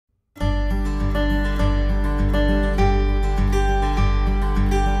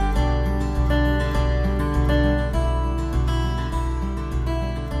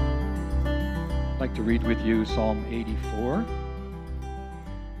read with you Psalm 84.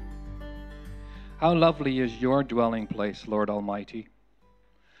 How lovely is your dwelling place, Lord Almighty.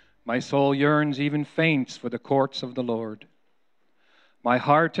 My soul yearns, even faints, for the courts of the Lord. My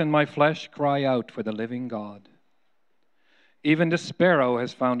heart and my flesh cry out for the living God. Even the sparrow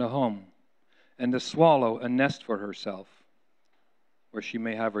has found a home, and the swallow a nest for herself, where she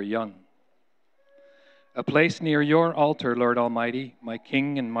may have her young. A place near your altar, Lord Almighty, my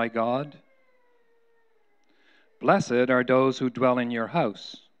King and my God. Blessed are those who dwell in your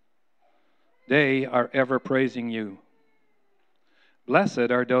house. They are ever praising you.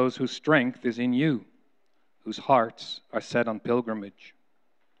 Blessed are those whose strength is in you, whose hearts are set on pilgrimage.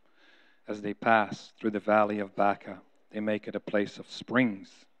 As they pass through the valley of Baca, they make it a place of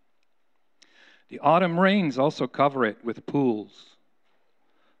springs. The autumn rains also cover it with pools.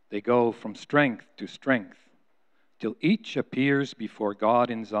 They go from strength to strength, till each appears before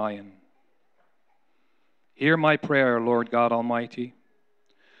God in Zion. Hear my prayer, Lord God Almighty.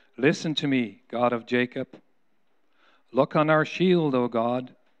 Listen to me, God of Jacob. Look on our shield, O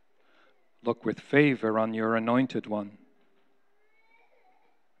God. Look with favor on your anointed one.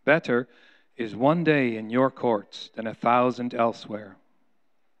 Better is one day in your courts than 1,000 elsewhere.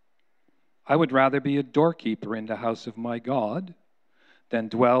 I would rather be a doorkeeper in the house of my God than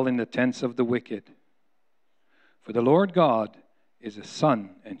dwell in the tents of the wicked. For the Lord God is a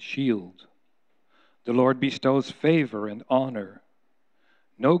sun and shield. The Lord bestows favor and honor.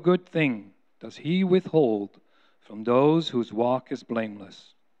 No good thing does he withhold from those whose walk is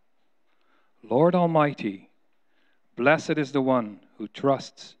blameless. Lord Almighty, blessed is the one who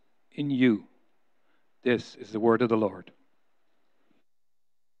trusts in you. This is the word of the Lord.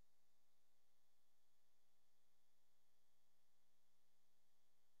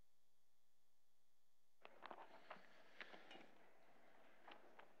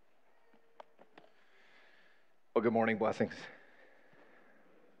 Well, good morning, blessings.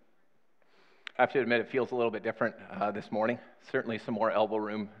 I have to admit, it feels a little bit different this morning. Certainly some more elbow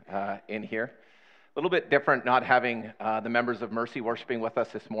room in here. A little bit different not having the members of Mercy worshiping with us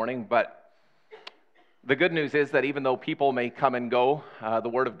this morning, but the good news is that even though people may come and go, the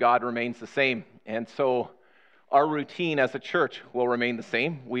Word of God remains the same. And so our routine as a church will remain the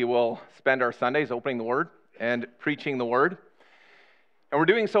same. We will spend our Sundays opening the Word and preaching the Word. And we're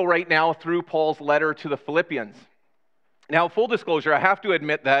doing so right now through Paul's letter to the Philippians. Now, full disclosure, I have to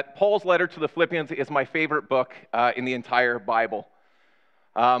admit that Paul's letter to the Philippians is my favorite book in the entire Bible.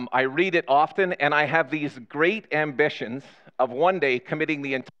 I read it often, and I have these great ambitions of one day committing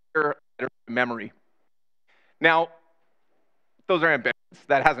the entire letter to memory. Now, those are ambitions.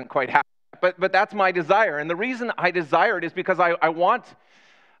 That hasn't quite happened, but that's my desire. And the reason I desire it is because I want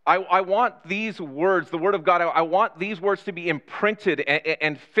these words, the Word of God, I want these words to be imprinted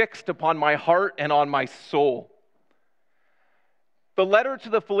and fixed upon my heart and on my soul. The letter to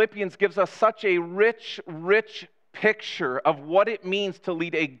the Philippians gives us such a rich, rich picture of what it means to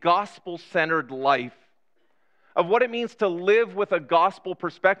lead a gospel-centered life, of what it means to live with a gospel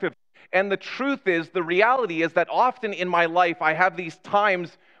perspective. And the truth is, the reality is that often in my life, I have these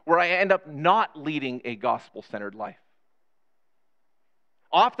times where I end up not leading a gospel-centered life.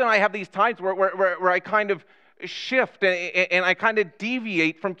 Often I have these times where I kind of shift and I kind of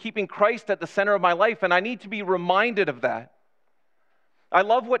deviate from keeping Christ at the center of my life, and I need to be reminded of that. I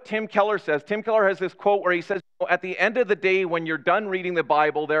love what Tim Keller says. Tim Keller has this quote where he says, at the end of the day, when you're done reading the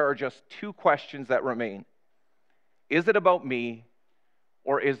Bible, there are just two questions that remain. Is it about me,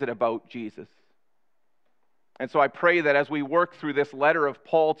 or is it about Jesus? And so I pray that as we work through this letter of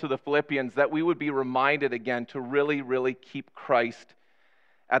Paul to the Philippians, that we would be reminded again to really, really keep Christ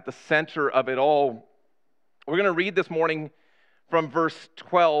at the center of it all. We're going to read this morning from verse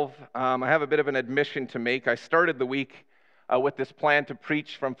 12. I have a bit of an admission to make. I started the week with this plan to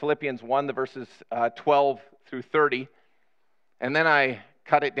preach from Philippians 1, the verses 12 through 30. And then I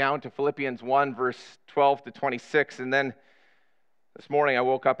cut it down to Philippians 1, verse 12 to 26. And then this morning I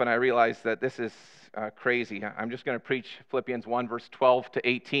woke up and I realized that this is crazy. I'm just going to preach Philippians 1, verse 12 to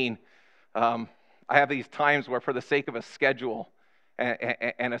 18. I have these times where, for the sake of a schedule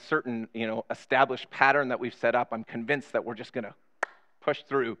and a certain, established pattern that we've set up, I'm convinced that we're just going to push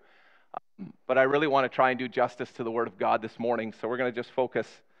through. But I really want to try and do justice to the Word of God this morning, so we're going to just focus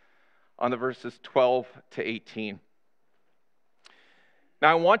on the verses 12 to 18.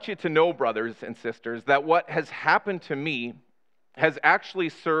 Now, I want you to know, brothers and sisters, that what has happened to me has actually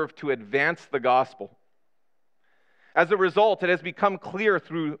served to advance the gospel. As a result, it has become clear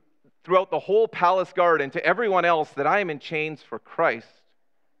throughout the whole palace guard and to everyone else that I am in chains for Christ.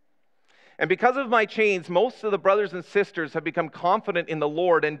 And because of my chains, most of the brothers and sisters have become confident in the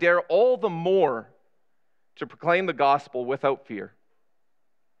Lord and dare all the more to proclaim the gospel without fear.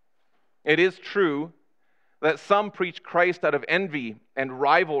 It is true that some preach Christ out of envy and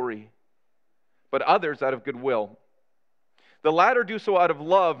rivalry, but others out of goodwill. The latter do so out of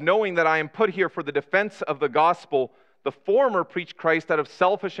love, knowing that I am put here for the defense of the gospel. The former preach Christ out of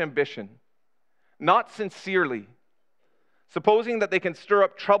selfish ambition, not sincerely, supposing that they can stir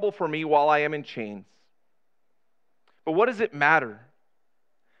up trouble for me while I am in chains. But what does it matter?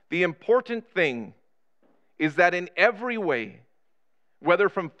 The important thing is that in every way, whether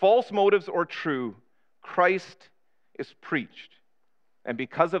from false motives or true, Christ is preached. And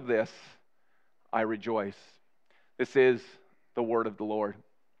because of this, I rejoice. This is the word of the Lord.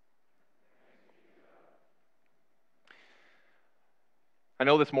 I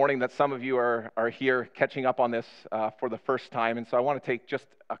know this morning that some of you are here catching up on this for the first time, and so I want to take just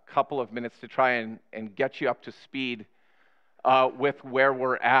a couple of minutes to try and get you up to speed with where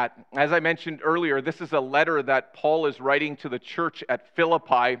we're at. As I mentioned earlier, this is a letter that Paul is writing to the church at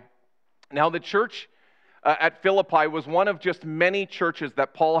Philippi. Now, the church at Philippi was one of just many churches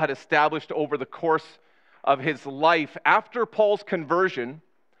that Paul had established over the course of his life. After Paul's conversion,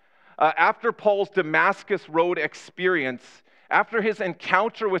 after Paul's Damascus Road experience, after his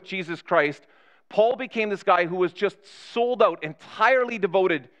encounter with Jesus Christ, Paul became this guy who was just sold out, entirely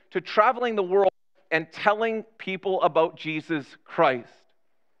devoted to traveling the world and telling people about Jesus Christ.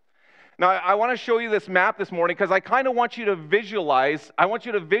 Now, I want to show you this map this morning because I kind of want you to visualize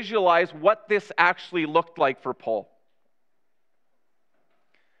what this actually looked like for Paul.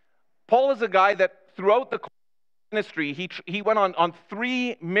 Paul is a guy that throughout the ministry, he went on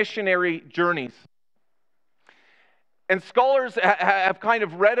 3 missionary journeys. And scholars have kind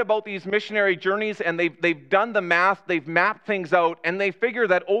of read about these missionary journeys, and they've done the math, they've mapped things out, and they figure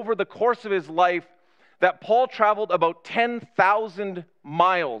that over the course of his life, that Paul traveled about 10,000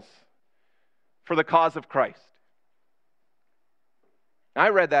 miles for the cause of Christ. I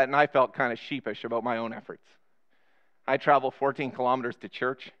read that and I felt kind of sheepish about my own efforts. I travel 14 kilometers to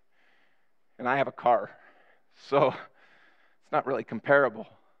church, and I have a car, so it's not really comparable.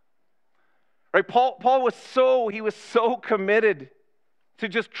 Right? Paul was so committed to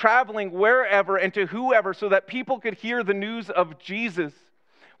just traveling wherever and to whoever so that people could hear the news of Jesus.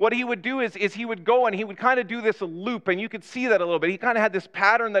 What he would do is he would go and he would kind of do this loop, and you could see that a little bit. He kind of had this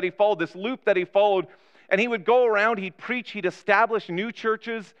pattern that he followed, this loop that he followed, and he would go around, he'd preach, he'd establish new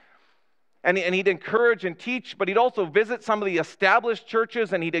churches, and he'd encourage and teach, but he'd also visit some of the established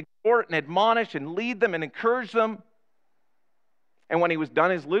churches, and he'd exhort and admonish and lead them and encourage them. And when he was done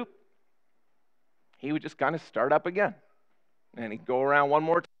his loop, he would just kind of start up again. And he'd go around one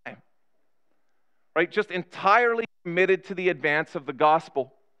more time. Right? Just entirely committed to the advance of the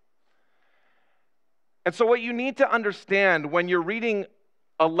gospel. And so what you need to understand when you're reading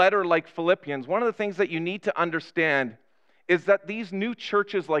a letter like Philippians, one of the things that you need to understand is that these new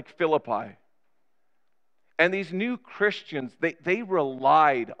churches like Philippi and these new Christians, they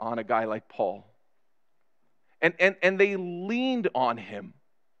relied on a guy like Paul. And they leaned on him.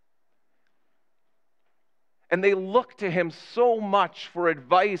 And they looked to him so much for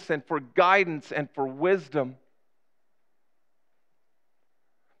advice and for guidance and for wisdom.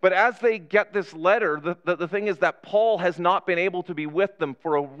 But as they get this letter, the thing is that Paul has not been able to be with them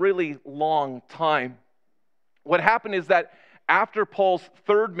for a really long time. What happened is that after Paul's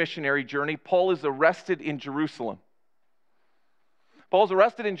 3rd missionary journey, Paul is arrested in Jerusalem. Paul's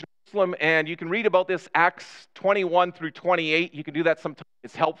arrested in Jerusalem, and you can read about this, Acts 21 through 28. You can do that sometime.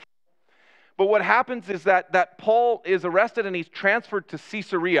 It's helpful. But what happens is that Paul is arrested and he's transferred to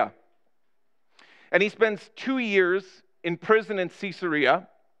Caesarea. And he spends 2 years in prison in Caesarea.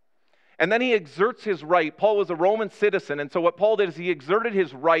 And then he exerts his right. Paul was a Roman citizen, and so what Paul did is he exerted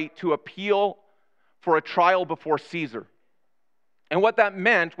his right to appeal for a trial before Caesar. And what that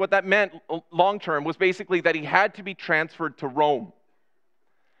meant long term was basically that he had to be transferred to Rome.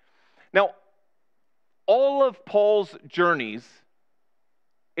 Now, all of Paul's journeys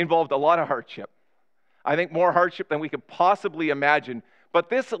involved a lot of hardship. I think more hardship than we could possibly imagine. But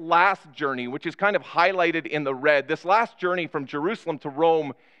this last journey, which is kind of highlighted in the red, this last journey from Jerusalem to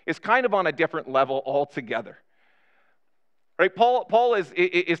Rome is kind of on a different level altogether. Right? Paul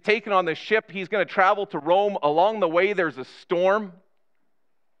is taken on the ship. He's going to travel to Rome. Along the way, there's a storm.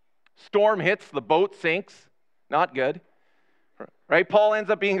 Storm hits, the boat sinks. Not good. Right? Paul ends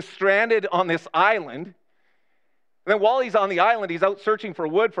up being stranded on this island. And then while he's on the island, he's out searching for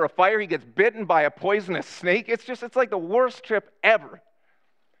wood for a fire. He gets bitten by a poisonous snake. It's like the worst trip ever.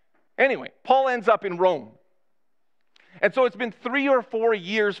 Anyway, Paul ends up in Rome. And so it's been 3 or 4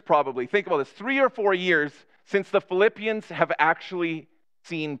 years probably. Think about this, 3 or 4 years since the Philippians have actually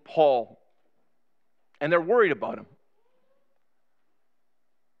seen Paul. And they're worried about him.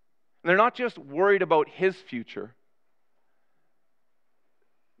 And they're not just worried about his future.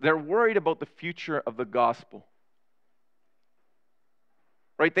 They're worried about the future of the gospel.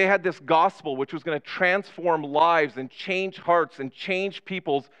 Right? They had this gospel which was going to transform lives and change hearts and change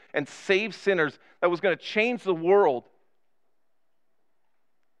peoples and save sinners, that was going to change the world.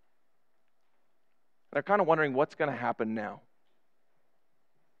 They're kind of wondering what's going to happen now.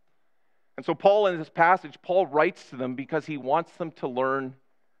 And so Paul, in this passage, Paul writes to them because he wants them to learn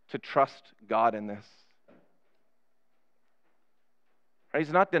to trust God in this. Right?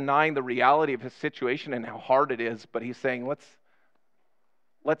 He's not denying the reality of his situation and how hard it is, but he's saying,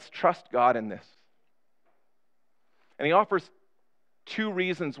 let's trust God in this. And he offers two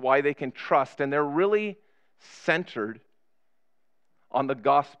reasons why they can trust, and they're really centered on the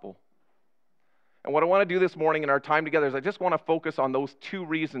gospel. And what I want to do this morning in our time together is I just want to focus on those two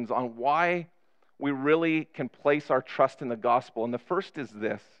reasons on why we really can place our trust in the gospel. And the first is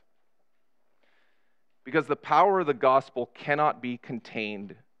this: because the power of the gospel cannot be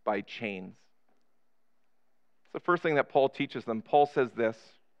contained by chains. It's the first thing that Paul teaches them. Paul says this.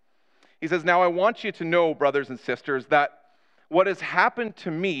 He says, "Now I want you to know, brothers and sisters, that what has happened to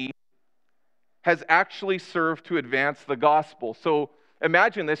me has actually served to advance the gospel." So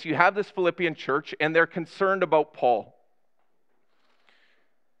imagine this. You have this Philippian church, and they're concerned about Paul.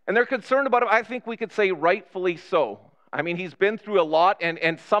 And they're concerned about him, I think we could say rightfully so. I mean, he's been through a lot,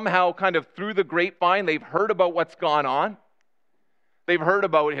 and somehow kind of through the grapevine, they've heard about what's gone on. They've heard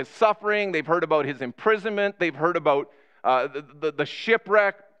about his suffering. They've heard about his imprisonment. They've heard about the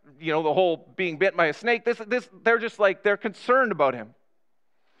shipwreck, the whole being bitten by a snake. They're just like, they're concerned about him.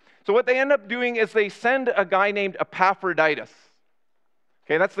 So what they end up doing is they send a guy named Epaphroditus.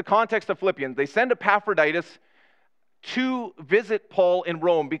 Okay, that's the context of Philippians. They send Epaphroditus to visit Paul in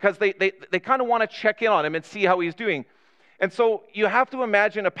Rome because they kind of want to check in on him and see how he's doing. And so you have to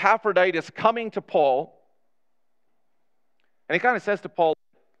imagine Epaphroditus coming to Paul, and he kind of says to Paul,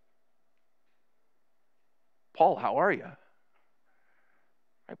 "Paul, how are you?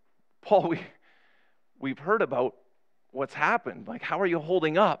 Paul, we've heard about what's happened. Like, how are you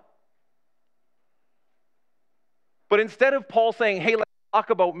holding up?" But instead of Paul saying, "Hey, let's talk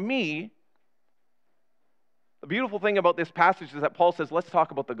about me," the beautiful thing about this passage is that Paul says, let's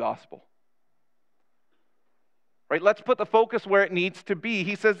talk about the gospel. Right? Let's put the focus where it needs to be.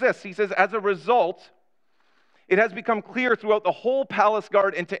 He says this. He says, "As a result, it has become clear throughout the whole palace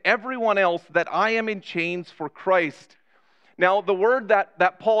guard and to everyone else that I am in chains for Christ." Now, the word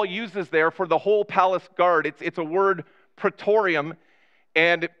that Paul uses there for the whole palace guard, it's a word praetorium,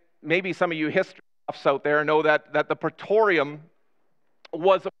 and maybe some of you history buffs out there know that the praetorium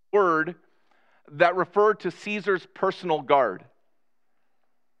was a word that referred to Caesar's personal guard.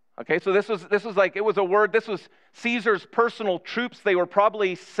 Okay, so this was like, it was a word, this was Caesar's personal troops. They were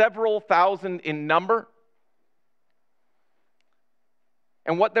probably several thousand in number.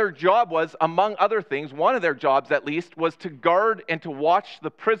 And what their job was, among other things, one of their jobs at least, was to guard and to watch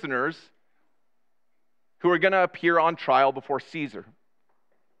the prisoners who were going to appear on trial before Caesar.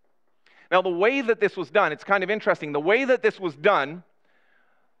 Now, the way that this was done, it's kind of interesting. The way that this was done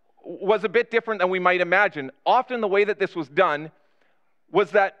was a bit different than we might imagine. Often the way that this was done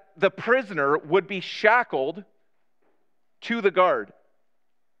was that the prisoner would be shackled to the guard.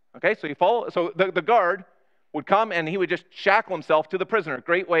 Okay, so the guard would come and he would just shackle himself to the prisoner.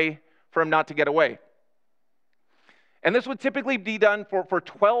 Great way for him not to get away. And this would typically be done for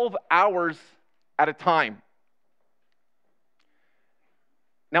 12 hours at a time.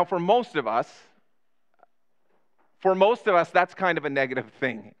 Now, for most of us, that's kind of a negative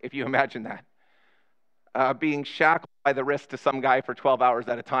thing, if you imagine that. Being shackled by the wrist to some guy for 12 hours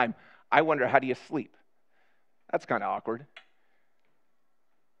at a time. I wonder, how do you sleep? That's kind of awkward.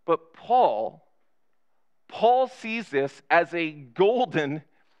 But Paul sees this as a golden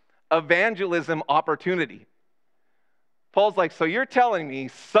evangelism opportunity. Paul's like, so you're telling me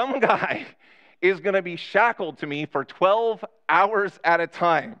some guy is going to be shackled to me for 12 hours at a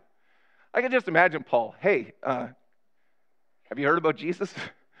time? I can just imagine Paul, hey, have you heard about Jesus?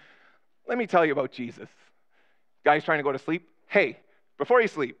 Let me tell you about Jesus. Guy's trying to go to sleep. Hey, before you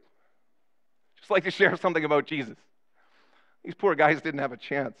sleep, just like to share something about Jesus. These poor guys didn't have a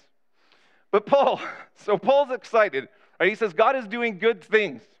chance. But Paul's excited. Right? He says, God is doing good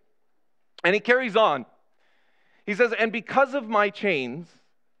things. And he carries on. He says, and because of my chains,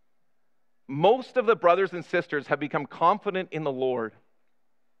 most of the brothers and sisters have become confident in the Lord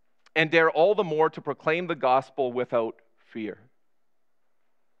and dare all the more to proclaim the gospel without fear.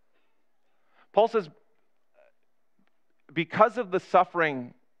 Paul says, because of the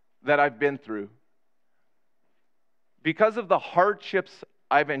suffering that I've been through, Because of the hardships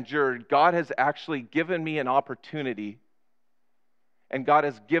I've endured, God has actually given me an opportunity, and God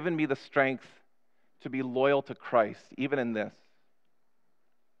has given me the strength to be loyal to Christ, even in this.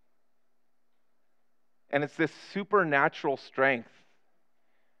 And it's this supernatural strength,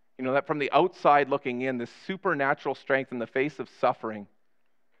 that from the outside looking in, this supernatural strength in the face of suffering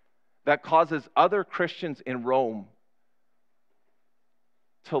that causes other Christians in Rome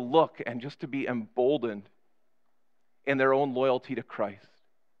to look and just to be emboldened in their own loyalty to Christ.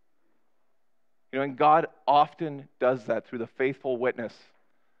 And God often does that through the faithful witness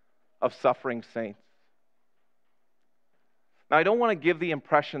of suffering saints. Now, I don't want to give the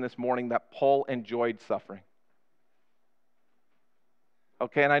impression this morning that Paul enjoyed suffering.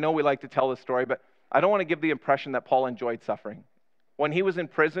 Okay, and I know we like to tell this story, but I don't want to give the impression that Paul enjoyed suffering. When he was in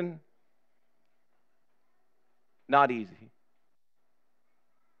prison, not easy.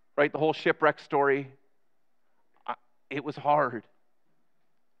 Right, the whole shipwreck story, it was hard.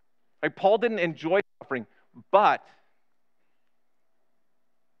 Right, Paul didn't enjoy suffering, but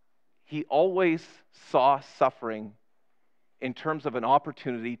he always saw suffering in terms of an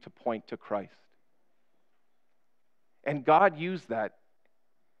opportunity to point to Christ. And God used that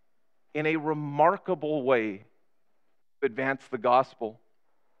in a remarkable way to advance the gospel.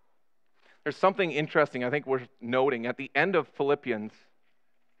 There's something interesting I think worth noting at the end of Philippians.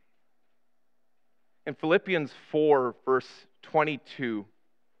 In Philippians 4, verse 22,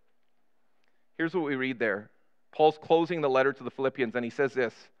 here's what we read there. Paul's closing the letter to the Philippians, and he says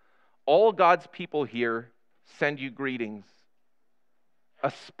this: "All God's people here send you greetings,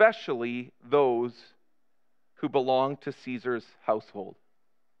 especially those who belong to Caesar's household."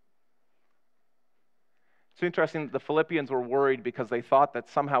 It's interesting that the Philippians were worried because they thought that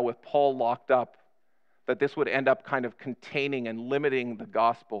somehow with Paul locked up, that this would end up kind of containing and limiting the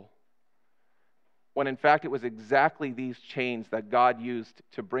gospel. When in fact it was exactly these chains that God used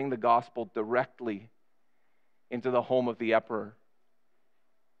to bring the gospel directly into the home of the emperor.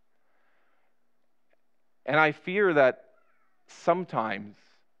 And I fear that sometimes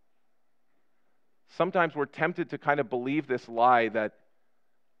we're tempted to kind of believe this lie that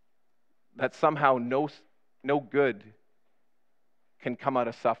somehow no good can come out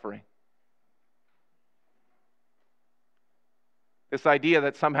of suffering. This idea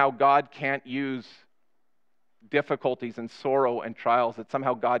that somehow God can't use difficulties and sorrow and trials, that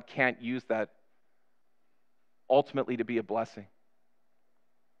somehow God can't use that ultimately to be a blessing.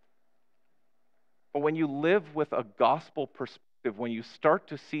 But when you live with a gospel perspective, when you start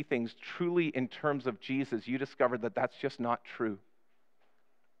to see things truly in terms of Jesus, you discover that that's just not true.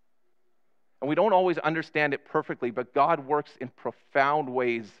 And we don't always understand it perfectly, but God works in profound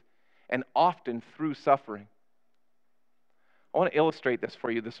ways and often through suffering. I want to illustrate this for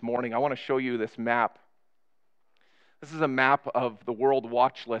you this morning. I want to show you this map. This is a map of the World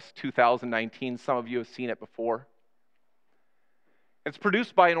Watch List 2019. Some of you have seen it before. It's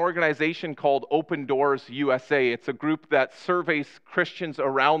produced by an organization called Open Doors USA. It's a group that surveys Christians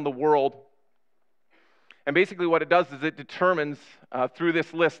around the world. And basically what it does is it determines, through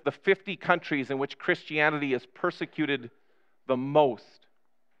this list, the 50 countries in which Christianity is persecuted the most.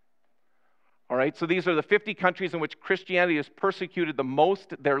 All right, so these are the 50 countries in which Christianity is persecuted the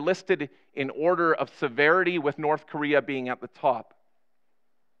most. They're listed in order of severity, with North Korea being at the top.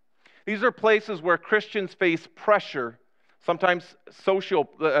 These are places where Christians face pressure, sometimes social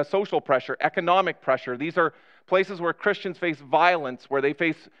pressure, economic pressure. These are places where Christians face violence, where they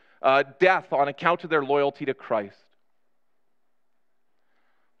face death on account of their loyalty to Christ.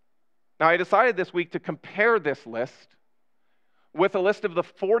 Now, I decided this week to compare this list with a list of the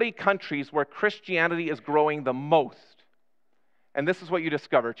 40 countries where Christianity is growing the most. And this is what you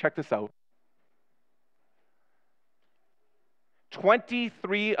discover. Check this out.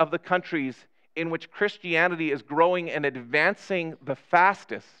 23 of the countries in which Christianity is growing and advancing the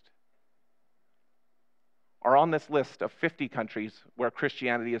fastest are on this list of 50 countries where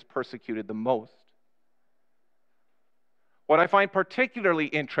Christianity is persecuted the most. What I find particularly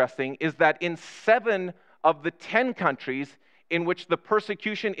interesting is that in 7 of the 10 countries in which the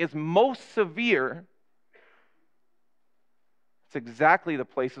persecution is most severe, it's exactly the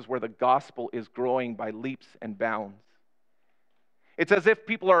places where the gospel is growing by leaps and bounds. It's as if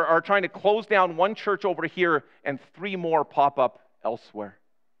people are trying to close down one church over here and 3 more pop up elsewhere.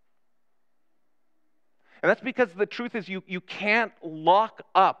 And that's because the truth is you can't lock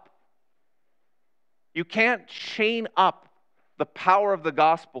up, you can't chain up the power of the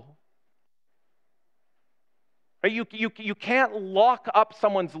gospel. Right? You can't lock up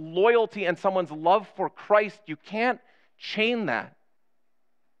someone's loyalty and someone's love for Christ. You can't chain that.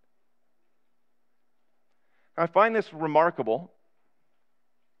 I find this remarkable,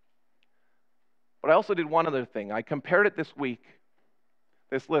 but I also did one other thing. I compared it this week,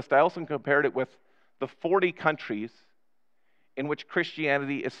 this list. I also compared it with the 40 countries in which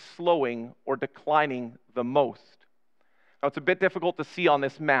Christianity is slowing or declining the most. Now, it's a bit difficult to see on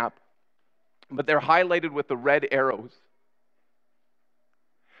this map, but they're highlighted with the red arrows.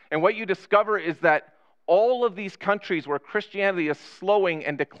 And what you discover is that all of these countries where Christianity is slowing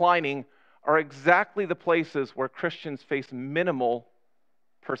and declining are exactly the places where Christians face minimal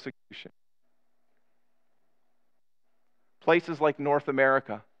persecution. Places like North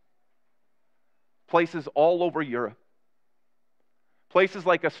America, places all over Europe, places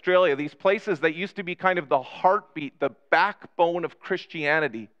like Australia, these places that used to be kind of the heartbeat, the backbone of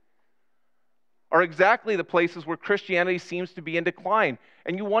Christianity, are exactly the places where Christianity seems to be in decline.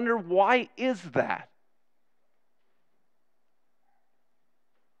 And you wonder, why is that?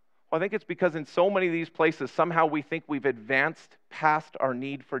 Well, I think it's because in so many of these places, somehow we think we've advanced past our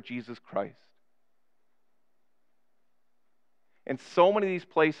need for Jesus Christ. In so many of these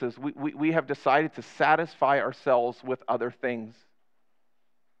places, we have decided to satisfy ourselves with other things.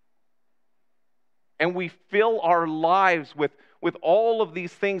 And we fill our lives with all of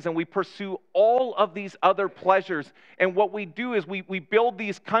these things, and we pursue all of these other pleasures. And what we do is we build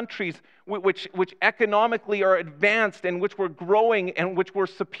these countries which economically are advanced, and which we're growing, and which we're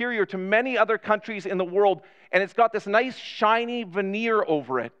superior to many other countries in the world. And it's got this nice shiny veneer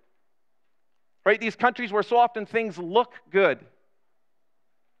over it. Right? These countries where so often things look good.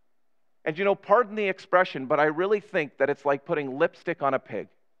 And pardon the expression, but I really think that it's like putting lipstick on a pig.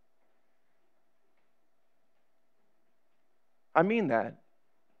 I mean that.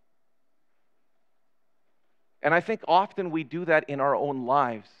 And I think often we do that in our own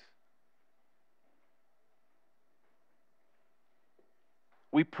lives.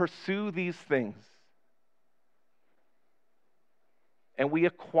 We pursue these things. And we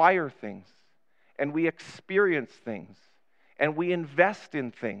acquire things. And we experience things. And we invest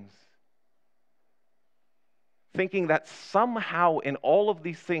in things. Thinking that somehow in all of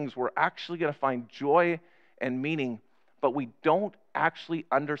these things we're actually going to find joy and meaning, but we don't actually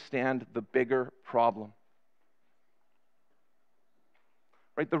understand the bigger problem.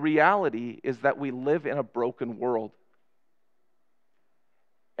 Right? The reality is that we live in a broken world.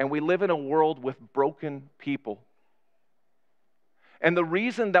 And we live in a world with broken people. And the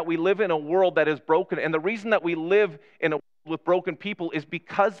reason that we live in a world that is broken, and the reason that we live in a world with broken people, is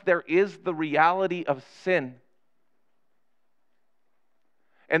because there is the reality of sin.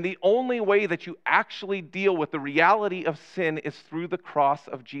 And the only way that you actually deal with the reality of sin is through the cross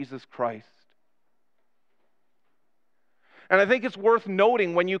of Jesus Christ. And I think it's worth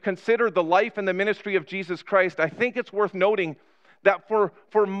noting, when you consider the life and the ministry of Jesus Christ, I think it's worth noting that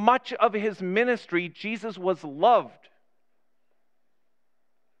for much of his ministry, Jesus was loved.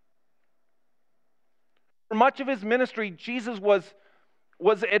 For much of his ministry, Jesus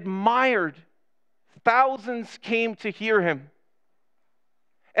was admired. Thousands came to hear him.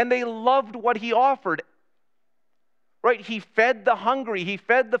 And they loved what he offered. Right? He fed the hungry. He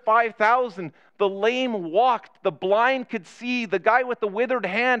fed the 5,000. The lame walked. The blind could see. The guy with the withered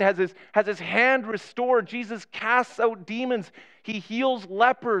hand has his hand restored. Jesus casts out demons. He heals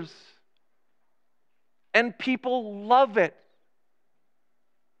lepers. And people love it.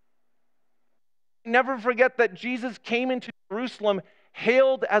 Never forget that Jesus came into Jerusalem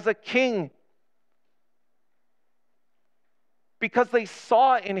hailed as a king, because they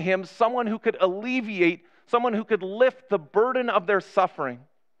saw in him someone who could alleviate, someone who could lift the burden of their suffering.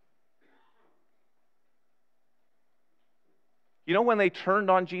 When they turned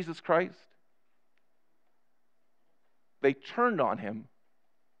on Jesus Christ? They turned on him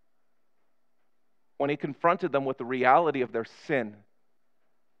when he confronted them with the reality of their sin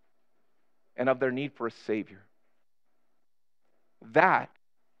and of their need for a Savior. That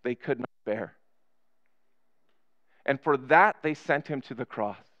they could not bear. And for that, they sent him to the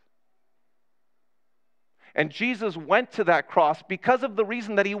cross. And Jesus went to that cross because of the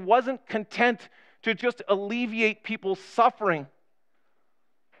reason that he wasn't content to just alleviate people's suffering.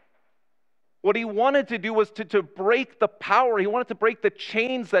 What he wanted to do was to break the power. He wanted to break the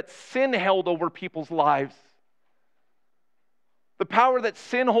chains that sin held over people's lives. The power that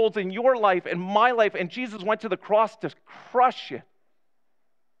sin holds in your life and my life. And Jesus went to the cross to crush it.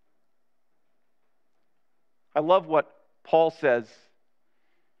 I love what Paul says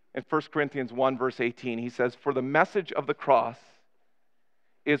in 1 Corinthians 1, verse 18. He says, "For the message of the cross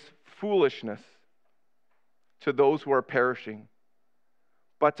is foolishness to those who are perishing,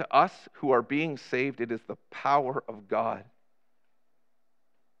 but to us who are being saved, it is the power of God."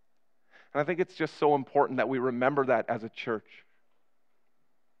 And I think it's just so important that we remember that as a church.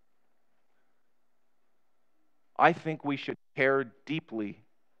 I think we should care deeply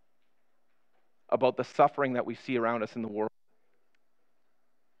about the suffering that we see around us in the world.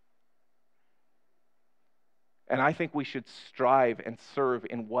 And I think we should strive and serve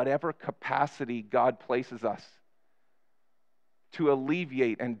in whatever capacity God places us to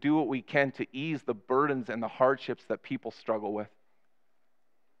alleviate and do what we can to ease the burdens and the hardships that people struggle with.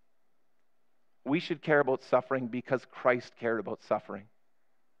 We should care about suffering because Christ cared about suffering.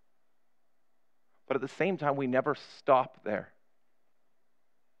 But at the same time, we never stop there.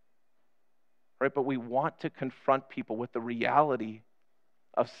 Right? But we want to confront people with the reality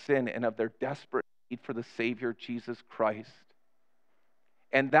of sin and of their desperate need for the Savior, Jesus Christ.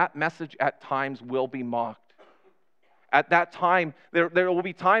 And that message at times will be mocked. At that time, there will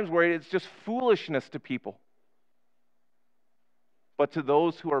be times where it's just foolishness to people. But to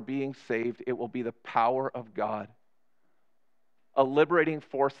those who are being saved, it will be the power of God. A liberating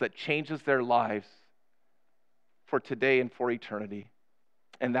force that changes their lives for today and for eternity.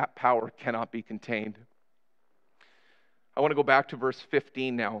 And that power cannot be contained. I want to go back to verse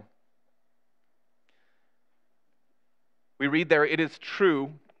 15 now. We read there, "It is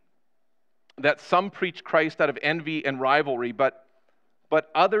true that some preach Christ out of envy and rivalry, but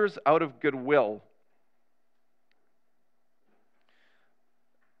others out of goodwill."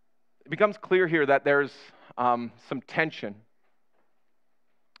 It becomes clear here that there's some tension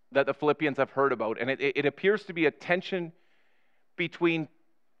that the Philippians have heard about, and it appears to be a tension between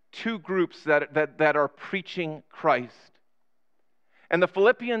two groups that are preaching Christ. And the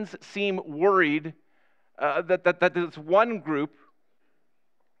Philippians seem worried that this one group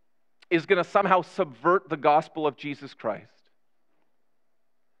is going to somehow subvert the gospel of Jesus Christ.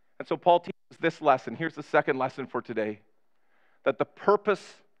 And so Paul teaches this lesson. Here's the second lesson for today. That the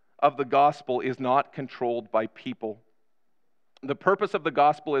purpose of the gospel is not controlled by people. The purpose of the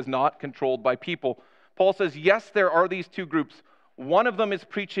gospel is not controlled by people. Paul says, yes, there are these two groups. One of them is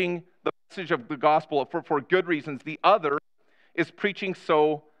preaching the message of the gospel for good reasons. The other is preaching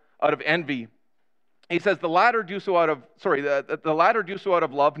so out of envy. He says, the latter do so out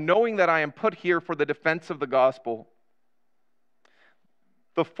of love, knowing that I am put here for the defense of the gospel.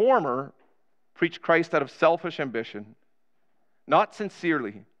 The former preach Christ out of selfish ambition, not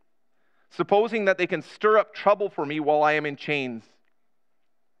sincerely, supposing that they can stir up trouble for me while I am in chains.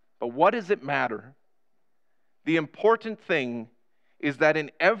 But what does it matter? The important thing is that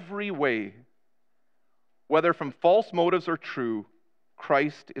in every way, whether from false motives or true,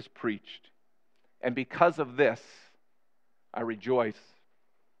 Christ is preached. And because of this, I rejoice.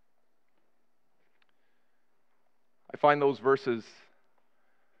 I find those verses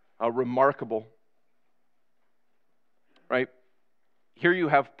remarkable. Right? Here you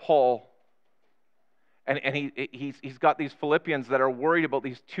have Paul, and he's got these Philippians that are worried about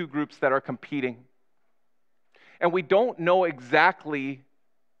these two groups that are competing. And we don't know exactly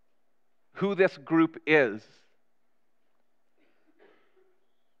who this group is.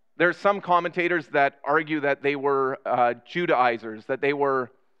 There's some commentators that argue that they were Judaizers, that they were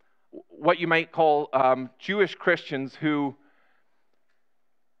what you might call Jewish Christians who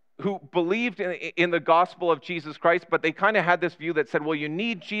believed in the gospel of Jesus Christ, but they kind of had this view that said, well, you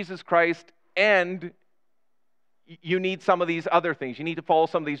need Jesus Christ and you need some of these other things. You need to follow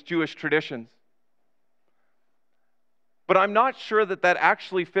some of these Jewish traditions. But I'm not sure that that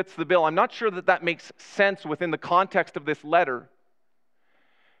actually fits the bill. I'm not sure that that makes sense within the context of this letter.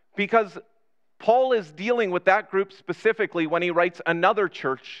 Because Paul is dealing with that group specifically when he writes another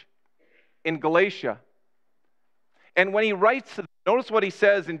church in Galatia. And when he writes, notice what he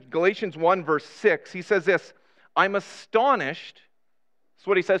says in Galatians 1 verse 6. He says this, I'm astonished. That's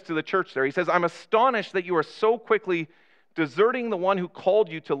what he says to the church there. He says, I'm astonished that you are so quickly deserting the one who called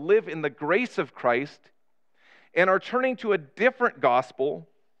you to live in the grace of Christ and are turning to a different gospel,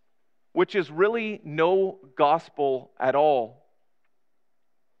 which is really no gospel at all.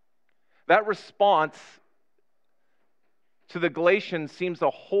 That response to the Galatians seems a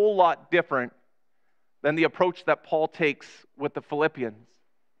whole lot different than the approach that Paul takes with the Philippians.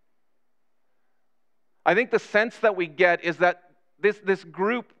 I think the sense that we get is that this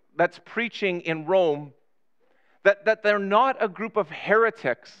group that's preaching in Rome, that they're not a group of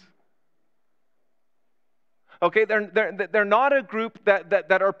heretics. Okay, they're not a group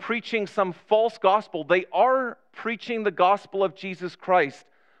that are preaching some false gospel. They are preaching the gospel of Jesus Christ.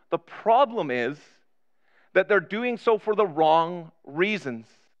 The problem is that they're doing so for the wrong reasons.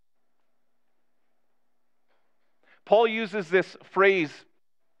 Paul uses this phrase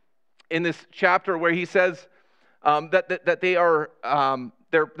in this chapter where he says that they are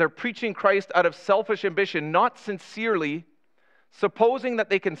They're preaching Christ out of selfish ambition, not sincerely, supposing that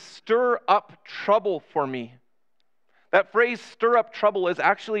they can stir up trouble for me. That phrase, stir up trouble, is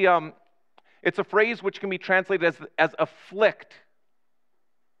actually, it's a phrase which can be translated as afflict.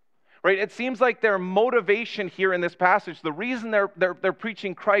 Right? It seems like their motivation here in this passage, the reason they're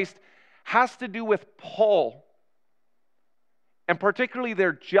preaching Christ, has to do with Paul, and particularly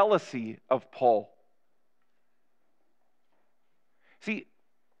their jealousy of Paul. See,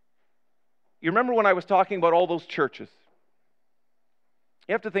 you remember when I was talking about all those churches?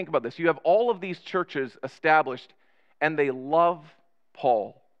 You have to think about this. You have all of these churches established, and they love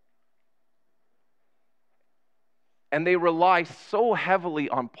Paul. And they rely so heavily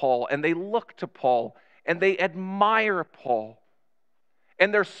on Paul, and they look to Paul, and they admire Paul.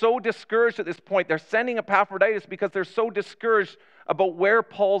 And they're so discouraged at this point. They're sending Epaphroditus because they're so discouraged about where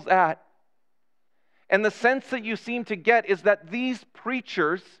Paul's at. And the sense that you seem to get is that these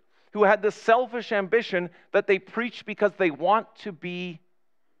preachers who had this selfish ambition that they preach because they want to be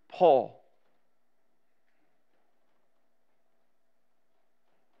Paul.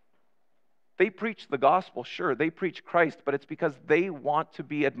 They preach the gospel, sure, they preach Christ, but it's because they want to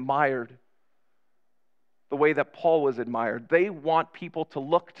be admired the way that Paul was admired. They want people to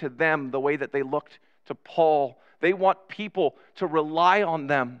look to them the way that they looked to Paul. They want people to rely on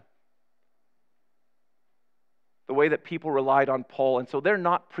them the way that people relied on Paul. And so they're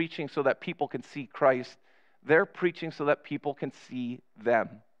not preaching so that people can see Christ. They're preaching so that people can see them.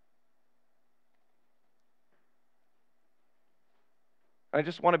 I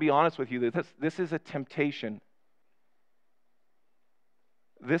just want to be honest with you that this is a temptation.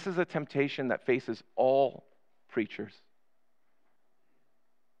 This is a temptation that faces all preachers.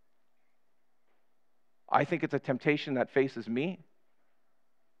 I think it's a temptation that faces me.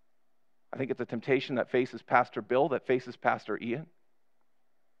 I think it's a temptation that faces Pastor Bill, that faces Pastor Ian.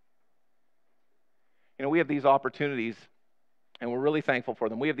 You know, we have these opportunities, and we're really thankful for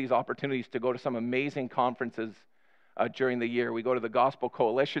them. We have these opportunities to go to some amazing conferences during the year. We go to the Gospel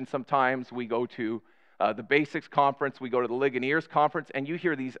Coalition sometimes. We go to the Basics Conference. We go to the Ligoniers Conference, and you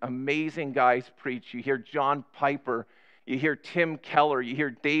hear these amazing guys preach. You hear John Piper. You hear Tim Keller. You hear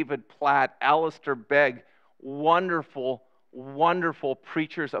David Platt, Alistair Begg. Wonderful, wonderful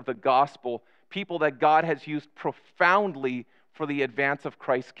preachers of the gospel, people that God has used profoundly for the advance of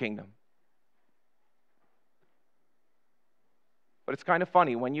Christ's kingdom. But it's kind of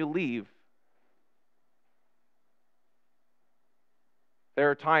funny, when you leave, there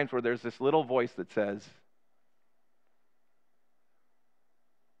are times where there's this little voice that says,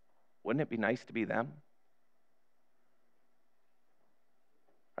 wouldn't it be nice to be them?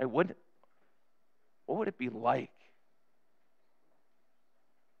 Right? What would it be like,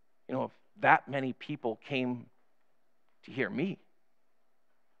 you know, if that many people came to hear me?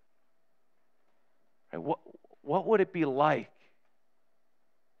 Right? What would it be like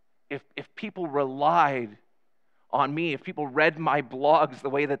if people relied on me, if people read my blogs the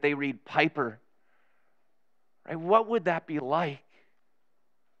way that they read Piper? Right? What would that be like?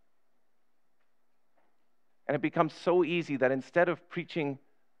 And it becomes so easy that instead of preaching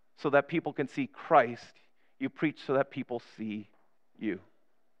so that people can see Christ, you preach so that people see you.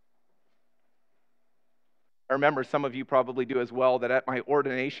 I remember, some of you probably do as well, that at my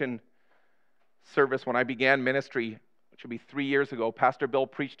ordination service when I began ministry, which would be 3 years ago, Pastor Bill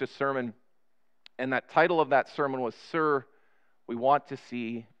preached a sermon, and that title of that sermon was, "Sir, we want to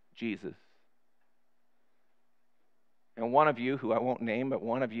see Jesus." And one of you, who I won't name, but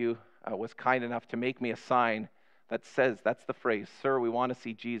one of you was kind enough to make me a sign that says, that's the phrase, "Sir, we want to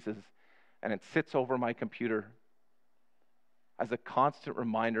see Jesus," and it sits over my computer as a constant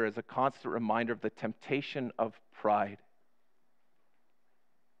reminder of the temptation of pride.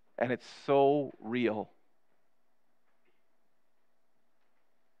 And it's so real.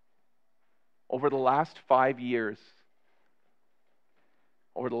 Over the last 5 years,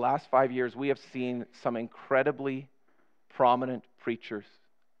 we have seen some incredibly prominent preachers,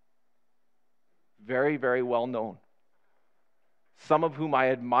 very, very well known, some of whom I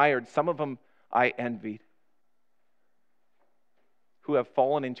admired, some of them I envied, who have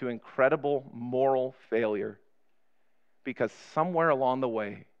fallen into incredible moral failure because somewhere along the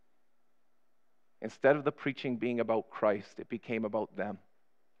way, instead of the preaching being about Christ, it became about them.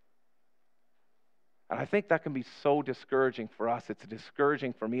 And I think that can be so discouraging for us. It's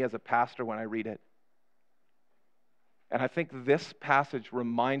discouraging for me as a pastor when I read it. And I think this passage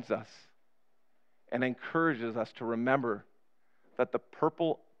reminds us and encourages us to remember that the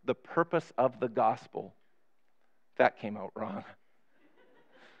purpose of the gospel, that came out wrong.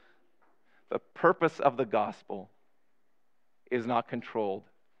 The purpose of the gospel is not controlled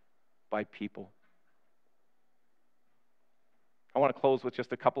by people. I want to close with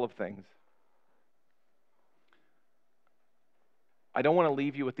just a couple of things. I don't want to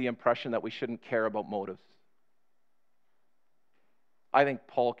leave you with the impression that we shouldn't care about motives. I think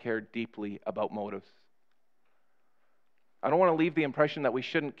Paul cared deeply about motives. I don't want to leave the impression that we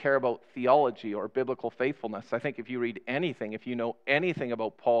shouldn't care about theology or biblical faithfulness. I think if you read anything, if you know anything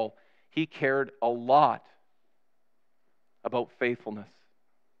about Paul, he cared a lot about faithfulness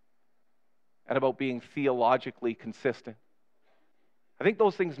and about being theologically consistent. I think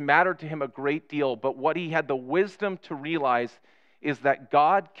those things mattered to him a great deal, but what he had the wisdom to realize is that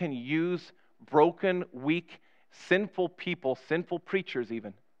God can use broken, weak, sinful people, sinful preachers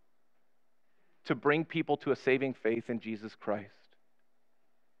even, to bring people to a saving faith in Jesus Christ.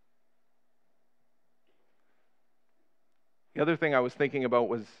 The other thing I was thinking about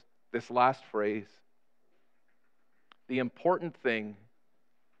was this last phrase. The important thing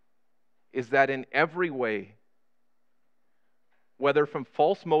is that in every way, whether from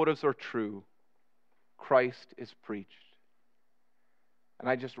false motives or true, Christ is preached. And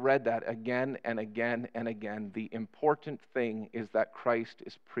I just read that again and again and again. The important thing is that Christ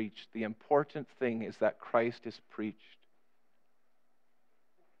is preached. The important thing is that Christ is preached.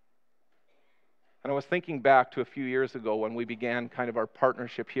 And I was thinking back to a few years ago when we began kind of our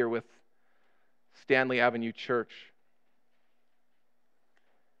partnership here with Stanley Avenue Church.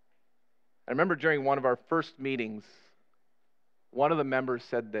 I remember during one of our first meetings, one of the members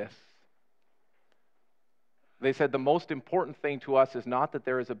said this. They said, the most important thing to us is not that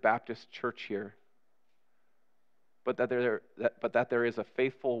there is a Baptist church here, but that there is a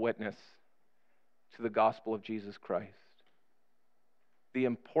faithful witness to the gospel of Jesus Christ. The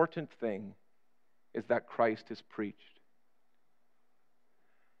important thing is that Christ is preached.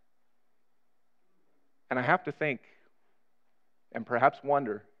 And I have to think, and perhaps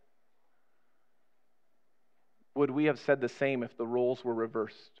wonder, would we have said the same if the roles were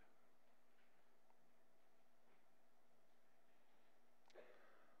reversed?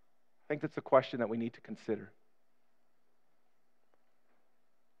 I think that's a question that we need to consider.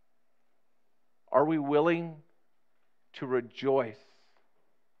 Are we willing to rejoice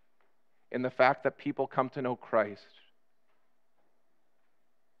in the fact that people come to know Christ?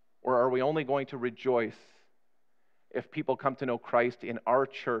 Or are we only going to rejoice if people come to know Christ in our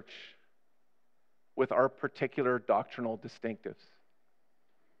church with our particular doctrinal distinctives?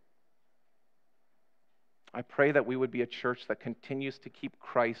 I pray that we would be a church that continues to keep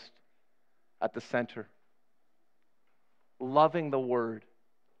Christ at the center, loving the Word,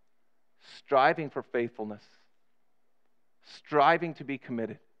 striving for faithfulness, striving to be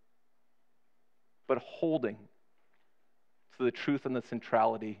committed, but holding to the truth and the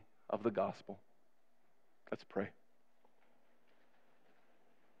centrality of the gospel. Let's pray.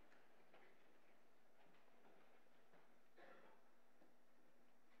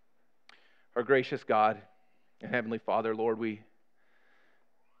 Our gracious God and Heavenly Father, Lord, we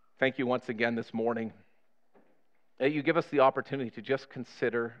thank you once again this morning that you give us the opportunity to just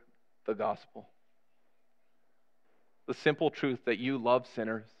consider the gospel. The simple truth that you love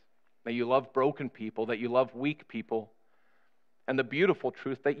sinners, that you love broken people, that you love weak people, and the beautiful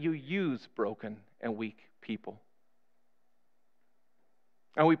truth that you use broken and weak people.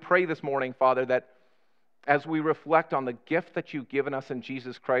 And we pray this morning, Father, that as we reflect on the gift that you've given us in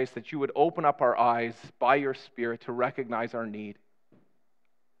Jesus Christ, that you would open up our eyes by your Spirit to recognize our need.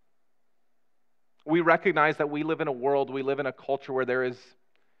 We recognize that we live in a world, we live in a culture where there is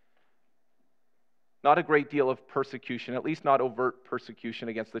not a great deal of persecution, at least not overt persecution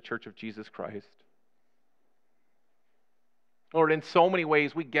against the Church of Jesus Christ. Lord, in so many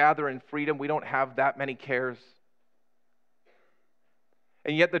ways we gather in freedom, we don't have that many cares.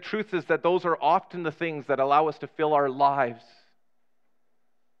 And yet the truth is that those are often the things that allow us to fill our lives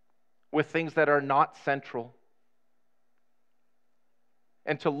with things that are not central,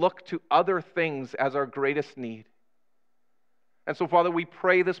 and to look to other things as our greatest need. And so, Father, we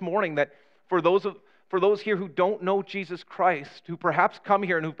pray this morning that for those here who don't know Jesus Christ, who perhaps come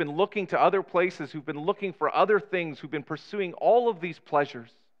here and who've been looking to other places, who've been looking for other things, who've been pursuing all of these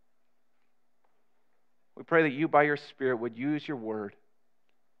pleasures, we pray that you, by your Spirit, would use your word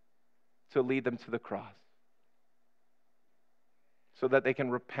to lead them to the cross so that they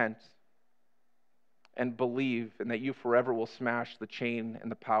can repent and believe, and that you forever will smash the chain and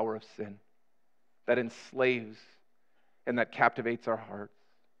the power of sin that enslaves and that captivates our hearts.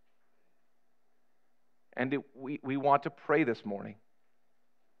 And we want to pray this morning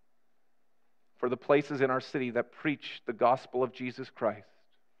for the places in our city that preach the gospel of Jesus Christ,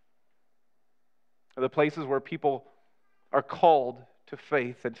 the places where people are called to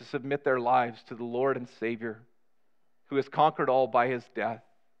faith and to submit their lives to the Lord and Savior who has conquered all by his death.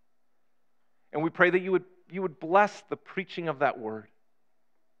 And we pray that you would bless the preaching of that word.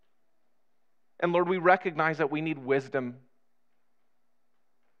 And Lord, we recognize that we need wisdom.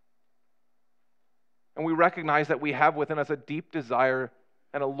 And we recognize that we have within us a deep desire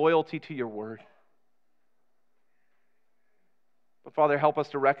and a loyalty to your word. But Father, help us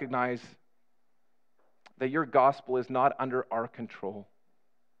to recognize that your gospel is not under our control.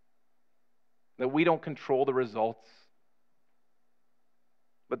 That we don't control the results,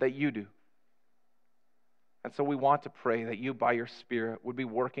 but that you do. And so we want to pray that you, by your Spirit, would be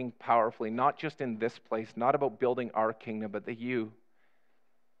working powerfully, not just in this place, not about building our kingdom, but that you,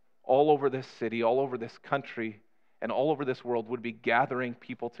 all over this city, all over this country, and all over this world, would be gathering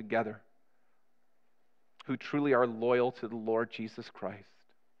people together who truly are loyal to the Lord Jesus Christ,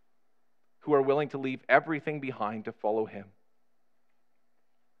 who are willing to leave everything behind to follow him.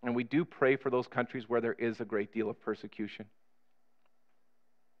 And we do pray for those countries where there is a great deal of persecution,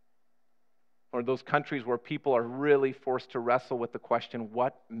 or those countries where people are really forced to wrestle with the question,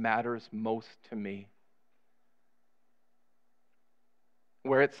 what matters most to me?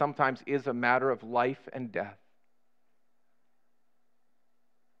 Where it sometimes is a matter of life and death.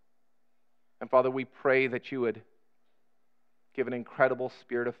 And Father, we pray that you would give an incredible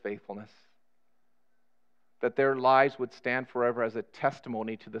spirit of faithfulness, that their lives would stand forever as a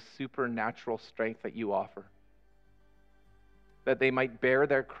testimony to the supernatural strength that you offer, that they might bear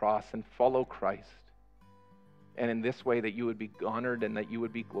their cross and follow Christ, and in this way that you would be honored and that you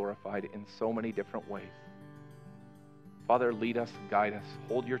would be glorified in so many different ways. Father, lead us, guide us,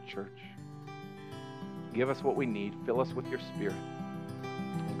 hold your church. Give us what we need, fill us with your Spirit.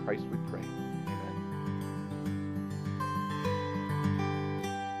 In Christ we pray.